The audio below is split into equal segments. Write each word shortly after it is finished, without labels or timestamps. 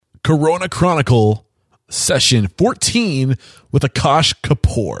Corona Chronicle session 14 with Akash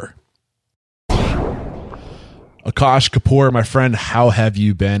Kapoor. Akash Kapoor, my friend, how have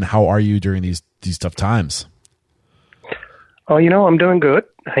you been? How are you during these tough times? Oh, I'm doing good.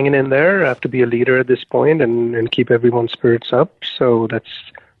 Hanging in there. I have to be a leader at this point and keep everyone's spirits up. So that's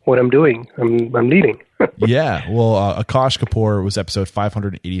what I'm doing. I'm leading. Yeah. Well, Akash Kapoor was episode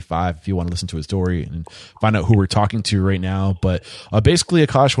 585 if you want to listen to his story and find out who we're talking to right now. But basically,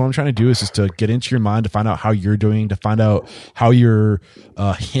 Akash, what I'm trying to do is just to get into your mind, to find out how you're doing, to find out how you're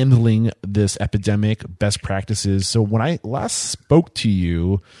handling this epidemic, best practices. So when I last spoke to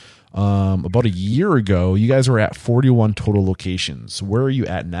you about a year ago, you guys were at 41 total locations. Where are you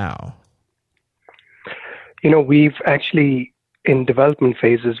at now? We've actually, in development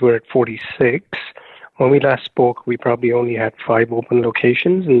phases, we're at 46. When we last spoke, we probably only had 5 open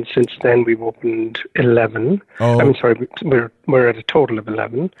locations, and since then we've opened 11. Oh, I'm sorry, we're at a total of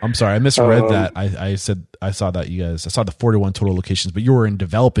 11. I'm sorry, I misread that. I said I saw that I saw the 41 total locations, but you were in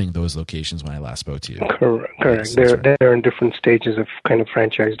developing those locations when I last spoke to you. Correct. Yes, they're in different stages of kind of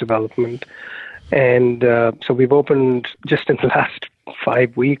franchise development, and so we've opened just in the last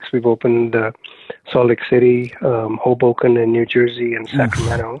 5 weeks. We've opened Salt Lake City, Hoboken in New Jersey, and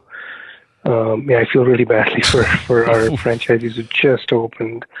Sacramento. I feel really badly for our franchisees who just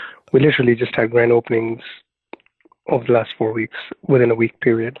opened. We literally just had grand openings over the last 4 weeks within a week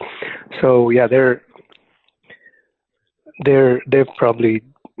period. So yeah, they've probably,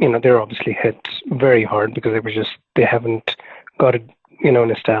 they're obviously hit very hard because they haven't got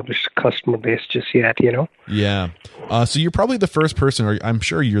an established customer base just yet, Yeah. So you're probably the first person, or I'm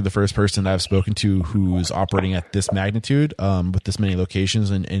sure you're the first person that I've spoken to who's operating at this magnitude, with this many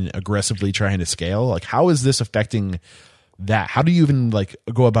locations and aggressively trying to scale. Like, how is this affecting that? How do you even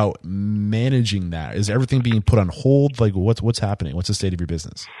go about managing that? Is everything being put on hold? Like, what's happening? What's the state of your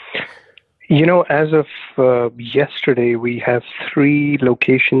business? As of yesterday, we have 3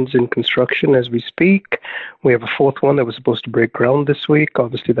 locations in construction as we speak. We have a 4th one that was supposed to break ground this week.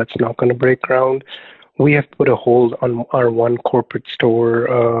 Obviously, that's not going to break ground. We have put a hold on our one corporate store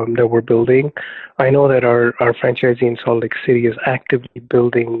that we're building. I know that our franchisee in Salt Lake City is actively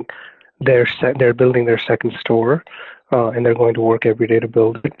building they're building their second store, and they're going to work every day to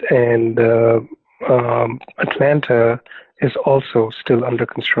build it. And Atlanta is also still under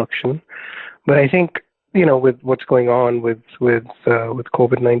construction. But I think, with what's going on with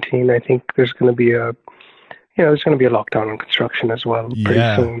COVID-19, I think there's going to be a lockdown on construction as well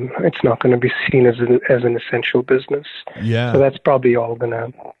pretty soon. It's not going to be seen as an essential business. Yeah. So that's probably all going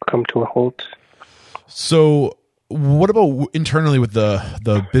to come to a halt. So what about internally with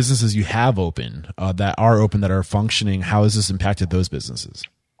the businesses you have open, that are functioning? How has this impacted those businesses?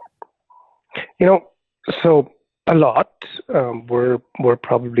 So a lot. We're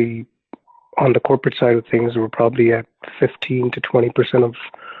probably, on the corporate side of things, we're probably at 15 to 20%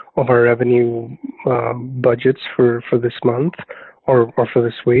 of our revenue budgets for this month or for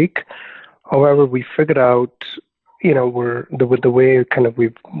this week. However, we figured out, with the way kind of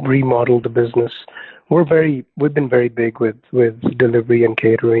we've remodeled the business, we've been very big with delivery and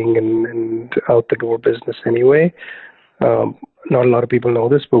catering and out the door business anyway. Not a lot of people know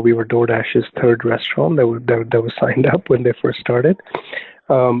this, but we were DoorDash's 3rd restaurant that was signed up when they first started.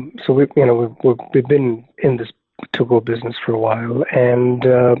 So we've been in this to-go business for a while, and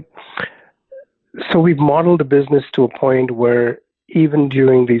so we've modeled the business to a point where even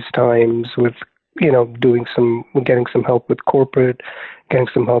during these times, with getting some help with corporate, getting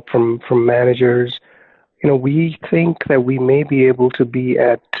some help from managers, we think that we may be able to be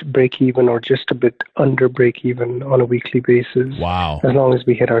at break even or just a bit under break even on a weekly basis. Wow. As long as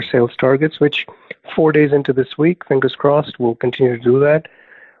we hit our sales targets, which 4 days into this week, fingers crossed, we'll continue to do that.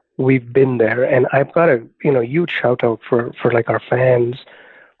 We've been there, and I've got a huge shout out for our fans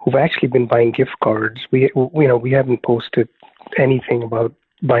who've actually been buying gift cards. We haven't posted anything about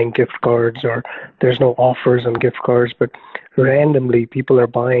buying gift cards, or there's no offers on gift cards, but randomly people are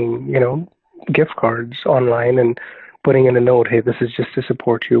buying gift cards online and putting in a note, hey, this is just to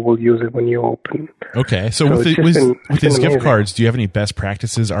support you. We'll use it when you open. Okay. So with these gift cards, do you have any best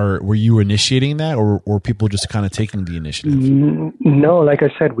practices? Were you initiating that, or people just kind of taking the initiative? No, like I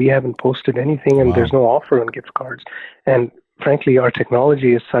said, we haven't posted anything, and there's no offer on gift cards. And frankly, our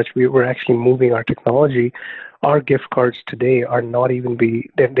technology is such, we're actually moving our technology. Our gift cards today are they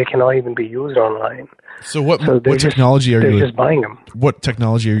cannot even be used online. So what technology are you? They're just buying them. What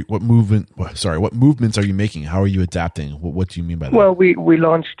technology? What movements are you making? How are you adapting? What do you mean by that? Well, we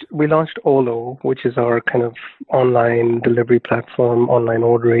launched Olo, which is our kind of online delivery platform, online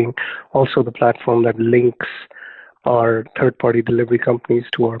ordering. Also, the platform that links our third-party delivery companies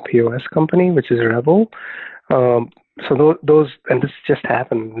to our POS company, which is Revel. So those, and this just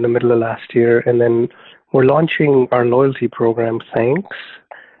happened in the middle of last year, and then we're launching our loyalty program, Thanks,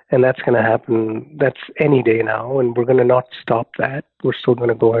 and that's going to happen. That's any day now, and we're going to not stop that. We're still going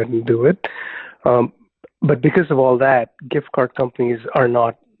to go ahead and do it. But because of all that, gift card companies are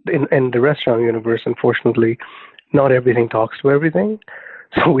not, in the restaurant universe, unfortunately, not everything talks to everything.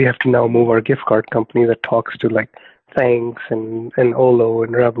 So we have to now move our gift card company that talks to like Thanks and Olo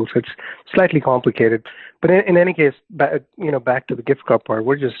and Rebel. So it's slightly complicated. But in any case, back to the gift card part,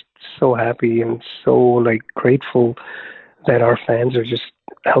 we're just so happy and so like grateful that our fans are just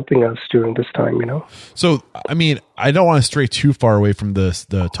helping us during this time, So, I mean, I don't want to stray too far away from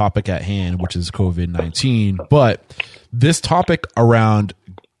the topic at hand, which is COVID-19, but this topic around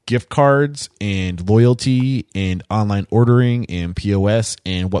gift cards and loyalty and online ordering and POS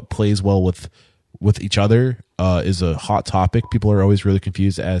and what plays well with each other is a hot topic. People are always really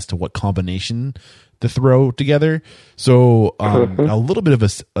confused as to what combination to throw together. So a little bit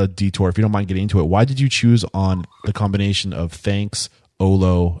of a detour, if you don't mind getting into it. Why did you choose on the combination of Thanks,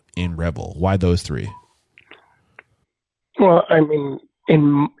 Olo, and Revel? Why those three? Well, I mean,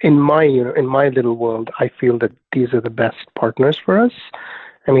 in my little world, I feel that these are the best partners for us.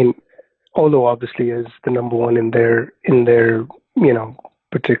 I mean, Olo obviously is the number one in their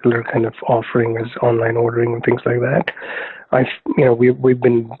particular kind of offering as online ordering and things like that.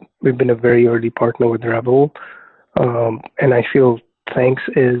 We've been a very early partner with Revel, and I feel Thanks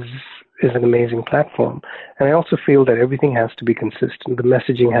is an amazing platform. And I also feel that everything has to be consistent. The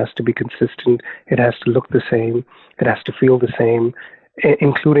messaging has to be consistent. It has to look the same. It has to feel the same,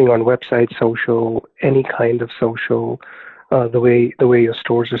 including on website, social, any kind of social. The way your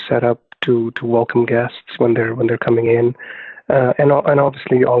stores are set up to welcome guests when they're coming in, and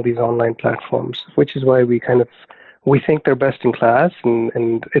obviously all these online platforms, which is why we think they're best in class,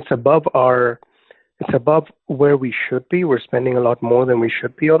 and it's above where we should be. We're spending a lot more than we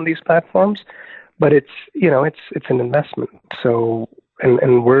should be on these platforms, but it's an investment. So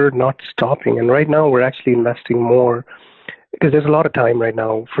and we're not stopping. And right now we're actually investing more because there's a lot of time right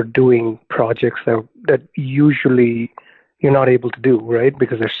now for doing projects that usually you're not able to do, right?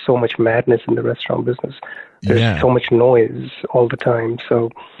 Because there's so much madness in the restaurant business. There's so much noise all the time. So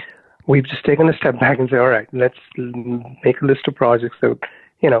we've just taken a step back and say, all right, let's make a list of projects that,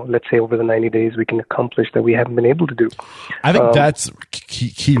 let's say over the 90 days we can accomplish that we haven't been able to do. I think that's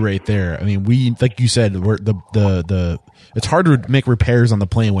key right there. I mean, we, like you said, we're it's hard to make repairs on the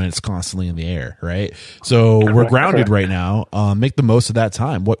plane when it's constantly in the air, right? So we're grounded right now. Make the most of that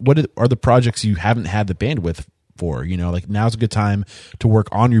time. What are the projects you haven't had the bandwidth for? Like now's a good time to work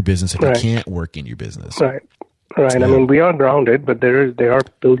on your business if you can't work in your business. Right. I mean, we are grounded, but there are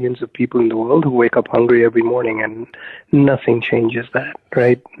billions of people in the world who wake up hungry every morning, and nothing changes that,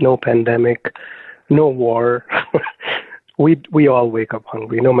 right? No pandemic, no war. We all wake up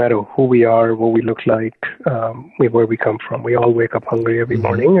hungry, no matter who we are, what we look like, where we come from. We all wake up hungry every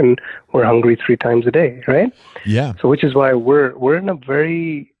morning, and we're hungry 3 times a day, right? Yeah. So which is why we're in a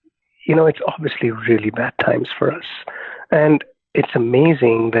very, it's obviously really bad times for us. And it's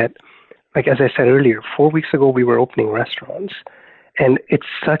amazing that, like as I said earlier, 4 weeks ago we were opening restaurants, and it's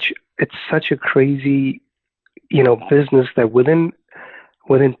such a crazy, business that within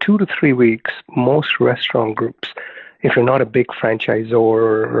 2 to 3 weeks, most restaurant groups, if you're not a big franchisor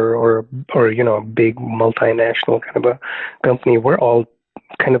or a big multinational kind of a company, we're all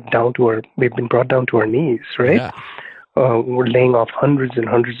kind of we've been brought down to our knees, right? Yeah. We're laying off hundreds and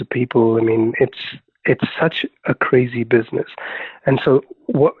hundreds of people. I mean, it's such a crazy business. And so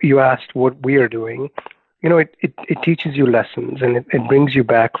what you asked, what we are doing, it teaches you lessons, and it brings you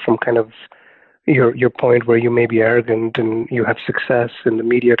back from kind of your point where you may be arrogant and you have success and the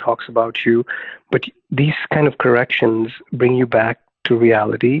media talks about you. But these kind of corrections bring you back to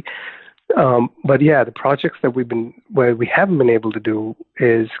reality. But yeah, the projects that where we haven't been able to do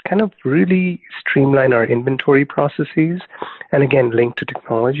is kind of really streamline our inventory processes, and again, link to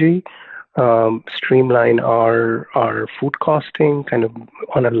technology, streamline our food costing kind of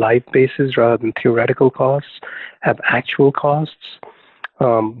on a live basis rather than theoretical costs, have actual costs,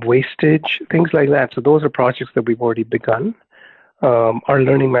 wastage, things like that. So those are projects that we've already begun. Our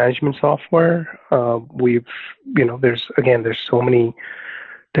learning management software,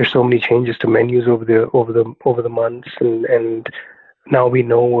 there's so many changes to menus over the months, and now we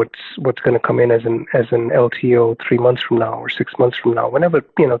know what's going to come in as an LTO 3 months from now or 6 months from now, whenever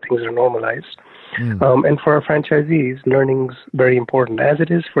things are normalized. And for our franchisees, learning's very important, as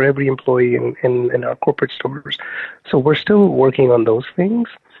it is for every employee in our corporate stores. So we're still working on those things.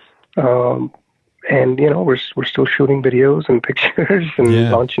 and we're still shooting videos and pictures and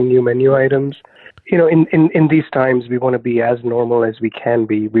Yeah. launching new menu items. In these times, we want to be as normal as we can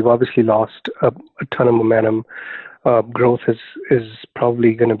be. We've obviously lost a ton of momentum. Growth is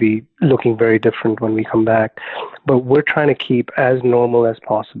probably going to be looking very different when we come back, but we're trying to keep as normal as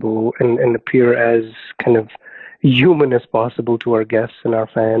possible and appear as kind of human as possible to our guests and our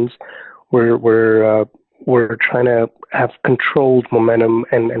fans. We're trying to have controlled momentum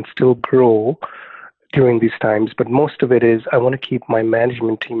and still grow during these times. But most of it is I want to keep my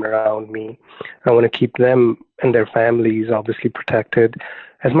management team around me. I want to keep them and their families obviously protected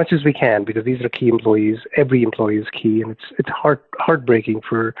as much as we can, because these are key employees. Every employee is key, and it's heartbreaking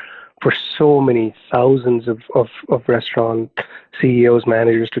for so many thousands of restaurant CEOs,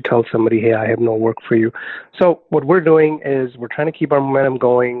 managers to tell somebody, hey, I have no work for you. So what we're doing is we're trying to keep our momentum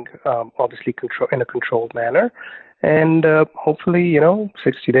going, obviously in a controlled manner. And hopefully,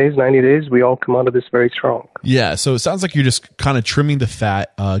 60 days, 90 days, we all come out of this very strong. Yeah, so it sounds like you're just kind of trimming the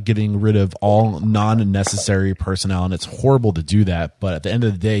fat, getting rid of all non-necessary personnel, and it's horrible to do that. But at the end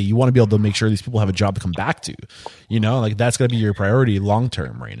of the day, you want to be able to make sure these people have a job to come back to. That's going to be your priority long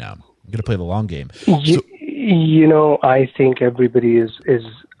term right now. You're going to play the long game. I think everybody is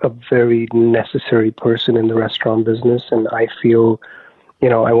a very necessary person in the restaurant business, and I feel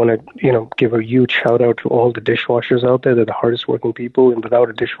I want to, give a huge shout out to all the dishwashers out there. They're the hardest working people, and without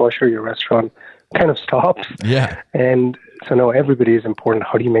a dishwasher, your restaurant kind of stops. Yeah. And so, no, everybody is important.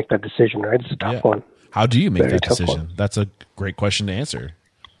 How do you make that decision, right? It's a tough one. How do you make Very that tough decision? one. That's a great question to answer.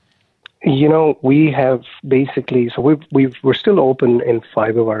 We have basically, so we're still open in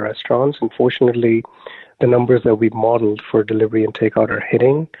 5 of our restaurants. Unfortunately, the numbers that we've modeled for delivery and takeout are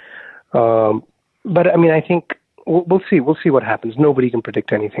hitting. But I mean, I think we'll see what happens. Nobody can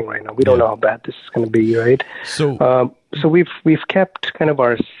predict anything right now. We don't know how bad this is going to be, right? So we've kept kind of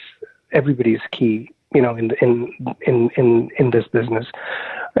everybody's key, in this business.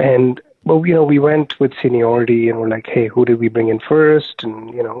 And we went with seniority, and we're like, hey, who did we bring in first,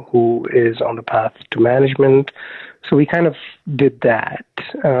 and who is on the path to management. So we kind of did that,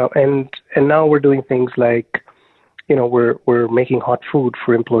 and now we're doing things like, we're making hot food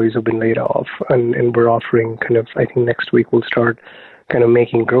for employees who've been laid off, and we're offering kind of, I think next week we'll start kind of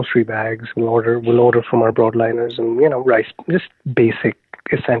making grocery bags. We'll order from our broadliners and, rice, just basic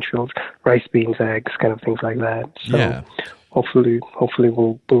essentials, rice, beans, eggs, kind of things like that. So yeah. hopefully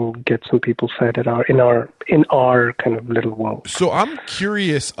we'll get some people fed in our kind of little world. So I'm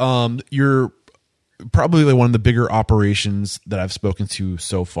curious, you're probably like one of the bigger operations that I've spoken to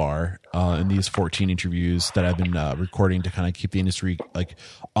so far in these 14 interviews that I've been recording to kind of keep the industry like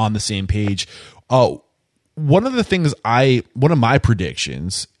on the same page. One of my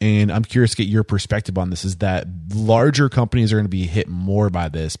predictions, and I'm curious to get your perspective on this, is that larger companies are going to be hit more by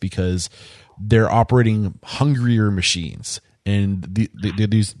this because they're operating hungrier machines. And they're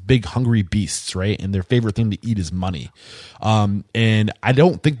these big hungry beasts, right? And their favorite thing to eat is money. And I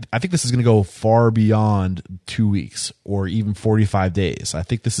think this is going to go far beyond 2 weeks or even 45 days. I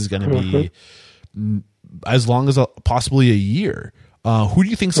think this is going to be as long as possibly a year. Who do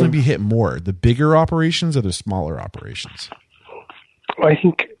you think is going to be hit more, the bigger operations or the smaller operations? I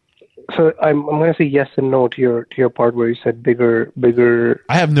think so. I'm going to say yes and no to your part where you said bigger.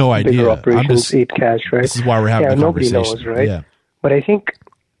 I have no idea. Bigger operations eat cash, right? This is why we're having the conversation. Nobody knows, right? Yeah. But I think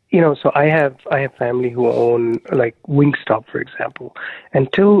so I have family who own like Wingstop, for example.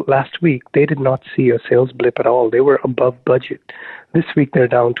 Until last week, they did not see a sales blip at all. They were above budget. This week, they're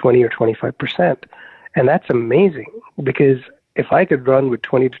down 20 or 25%, and that's amazing because if I could run with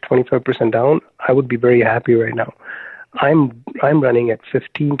 20 to 25% down, I would be very happy right now. I'm running at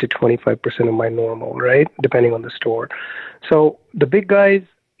 15 to 25% of my normal, right? Depending on the store. So the big guys,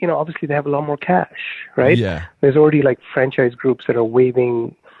 obviously they have a lot more cash, right? Yeah. There's already like franchise groups that are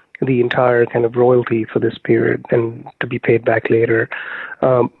waiving the entire kind of royalty for this period and to be paid back later.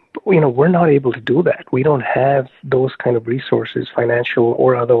 We're not able to do that. We don't have those kind of resources, financial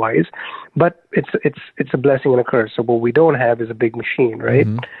or otherwise. But it's a blessing and a curse. So what we don't have is a big machine, right?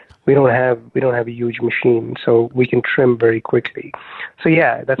 Mm-hmm. We don't have a huge machine, so we can trim very quickly. So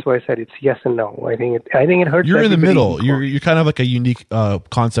yeah, that's why I said it's yes and no. I think it hurts. You're in the middle. You're kind of like a unique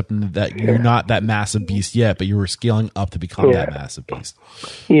concept in that you're not that massive beast yet, but you were scaling up to become that massive beast.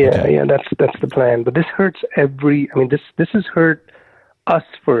 Yeah, okay. Yeah, that's the plan. But this hurts this has hurt us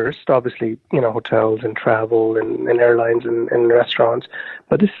first, obviously, hotels and travel and airlines and restaurants,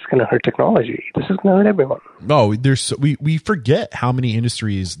 but this is going to hurt technology. This is going to hurt everyone. No, we forget how many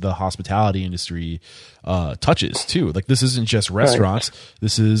industries the hospitality industry touches too. Like, this isn't just restaurants. Right.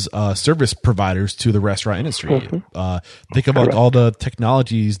 This is service providers to the restaurant industry. Mm-hmm. Think about Correct. All the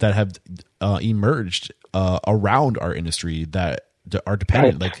technologies that have emerged around our industry that are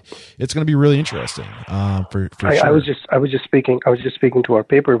dependent. Right. Like, it's going to be really interesting. For sure. I was just speaking to our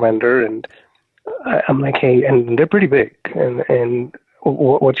paper vendor, and I'm like, hey, and they're pretty big, and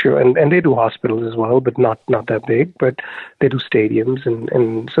what's your and they do hospitals as well, but not that big, but they do stadiums,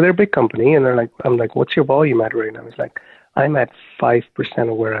 and so they're a big company, and I'm like, what's your volume at right now? It's like, I'm at 5%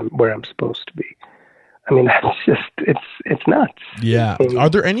 of where I'm supposed to be. I mean, that's just, it's nuts. Yeah. Are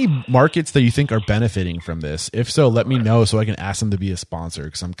there any markets that you think are benefiting from this? If so, let me know so I can ask them to be a sponsor,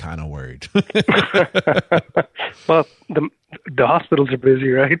 because I'm kind of worried. Well, the hospitals are busy,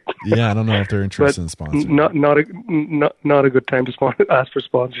 right? Yeah, I don't know if they're interested in sponsoring. Not a good time to ask for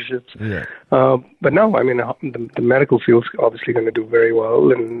sponsorships. Yeah. But no, I mean, the medical field's obviously going to do very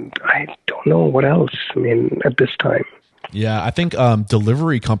well, and I don't know what else. I mean, at this time. Yeah, I think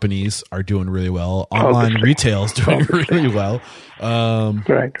delivery companies are doing really well. Online retail is doing really well.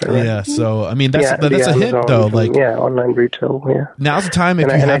 Right. Yeah, so I mean that's a hint though. Like, online retail. Yeah. Now's the time if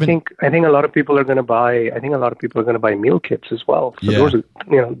you haven't. I think a lot of people are going to buy. I think a lot of people are going to buy meal kits as well. So those are,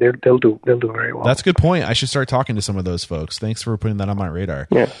 they'll do very well. That's a good point. I should start talking to some of those folks. Thanks for putting that on my radar.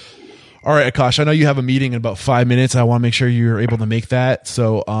 Yeah. All right, Akash, I know you have a meeting in about 5 minutes. I want to make sure you're able to make that.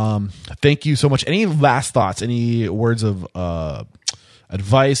 So thank you so much. Any last thoughts, any words of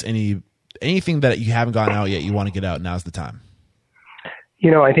advice, anything that you haven't gotten out yet you want to get out? Now's the time.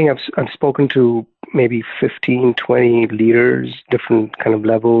 I think I've spoken to maybe 15, 20 leaders, different kind of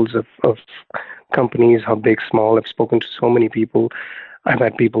levels of companies, how big, small. I've spoken to so many people. I've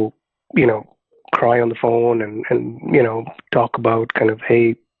had people, cry on the phone and talk about kind of,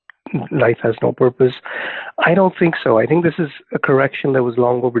 hey, life has no purpose. I don't think so. I think this is a correction that was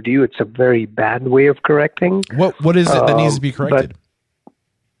long overdue. It's a very bad way of correcting. What is it that needs to be corrected? But,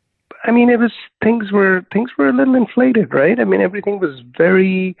 I mean, things were a little inflated, right? I mean, everything was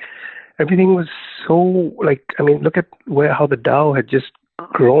so, like, I mean, look at how the Dow had just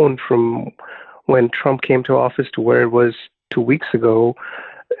grown from when Trump came to office to where it was 2 weeks ago.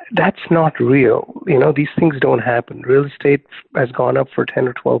 That's not real. These things don't happen. Real estate has gone up for 10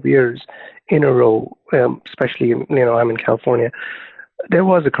 or 12 years in a row, especially, I'm in California. There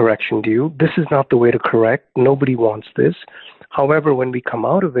was a correction due. This is not the way to correct. Nobody wants this. However, when we come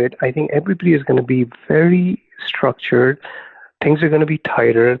out of it, I think everybody is going to be very structured. Things are going to be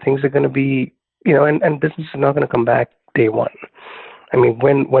tighter. Things are going to be, and business is not going to come back day one. I mean,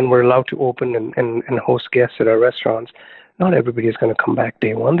 when we're allowed to open and host guests at our restaurants, not everybody is going to come back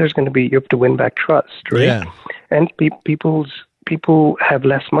day one. There's going to be, you have to win back trust, right? Yeah. And people have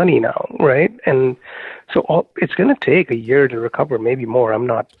less money now, right? And so it's going to take a year to recover, maybe more. I have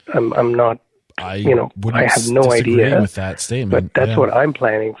no idea with that statement, but that's what I'm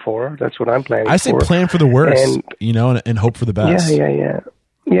planning for. I say plan for the worst, and hope for the best. Yeah.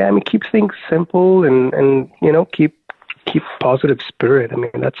 I mean, keep things simple and keep positive spirit. I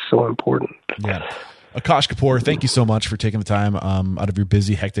mean, that's so important. Yeah. Akash Kapoor, thank you so much for taking the time out of your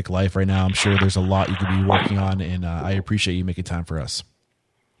busy, hectic life right now. I'm sure there's a lot you could be working on, and I appreciate you making time for us.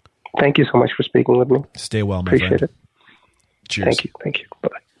 Thank you so much for speaking with me. Stay well, my friend. Appreciate it. Cheers. Thank you.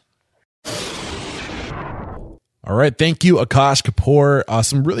 Bye-bye. All right. Thank you, Akash Kapoor.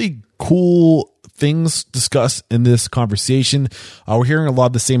 Some really cool things discussed in this conversation. We're hearing a lot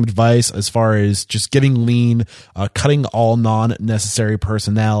of the same advice as far as just getting lean, cutting all non-necessary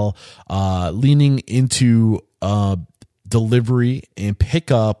personnel, leaning into delivery and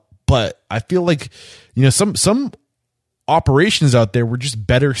pickup. But I feel like, some operations out there were just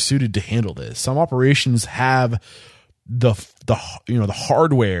better suited to handle this. Some operations have the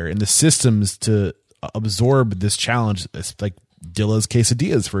hardware and the systems to absorb this challenge. It's like Dilla's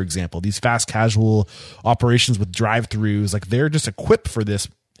Quesadillas, for example, these fast casual operations with drive-throughs, like they're just equipped for this,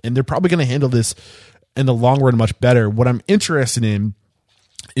 and they're probably going to handle this in the long run much better. What I'm interested in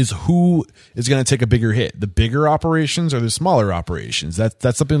is who is going to take a bigger hit, the bigger operations or the smaller operations.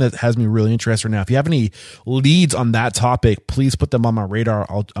 That's something that has me really interested right now. If you have any leads on that topic, please put them on my radar.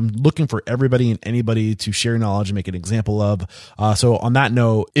 I'm looking for everybody and anybody to share knowledge and make an example of. So on that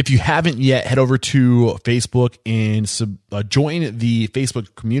note, if you haven't yet, head over to Facebook and join the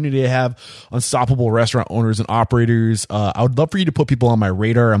Facebook community I have, Unstoppable Restaurant Owners and Operators. I would love for you to put people on my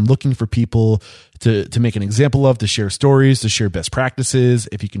radar. I'm looking for people to make an example of, to share stories, to share best practices.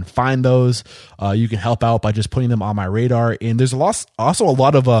 If you can find those, you can help out by just putting them on my radar. And there's also a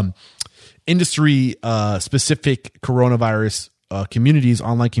lot of industry specific coronavirus communities,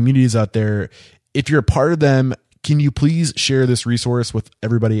 online communities out there. If you're a part of them, can you please share this resource with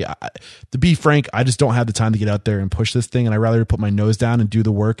everybody? To be frank, I just don't have the time to get out there and push this thing, and I'd rather put my nose down and do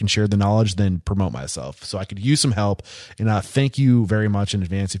the work and share the knowledge than promote myself. So I could use some help, and thank you very much in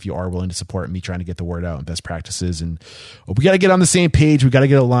advance if you are willing to support me trying to get the word out and best practices. And we got to get on the same page. We got to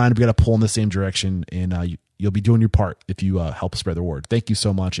get aligned. We got to pull in the same direction, and you'll be doing your part if you help spread the word. Thank you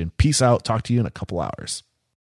so much, and peace out. Talk to you in a couple hours.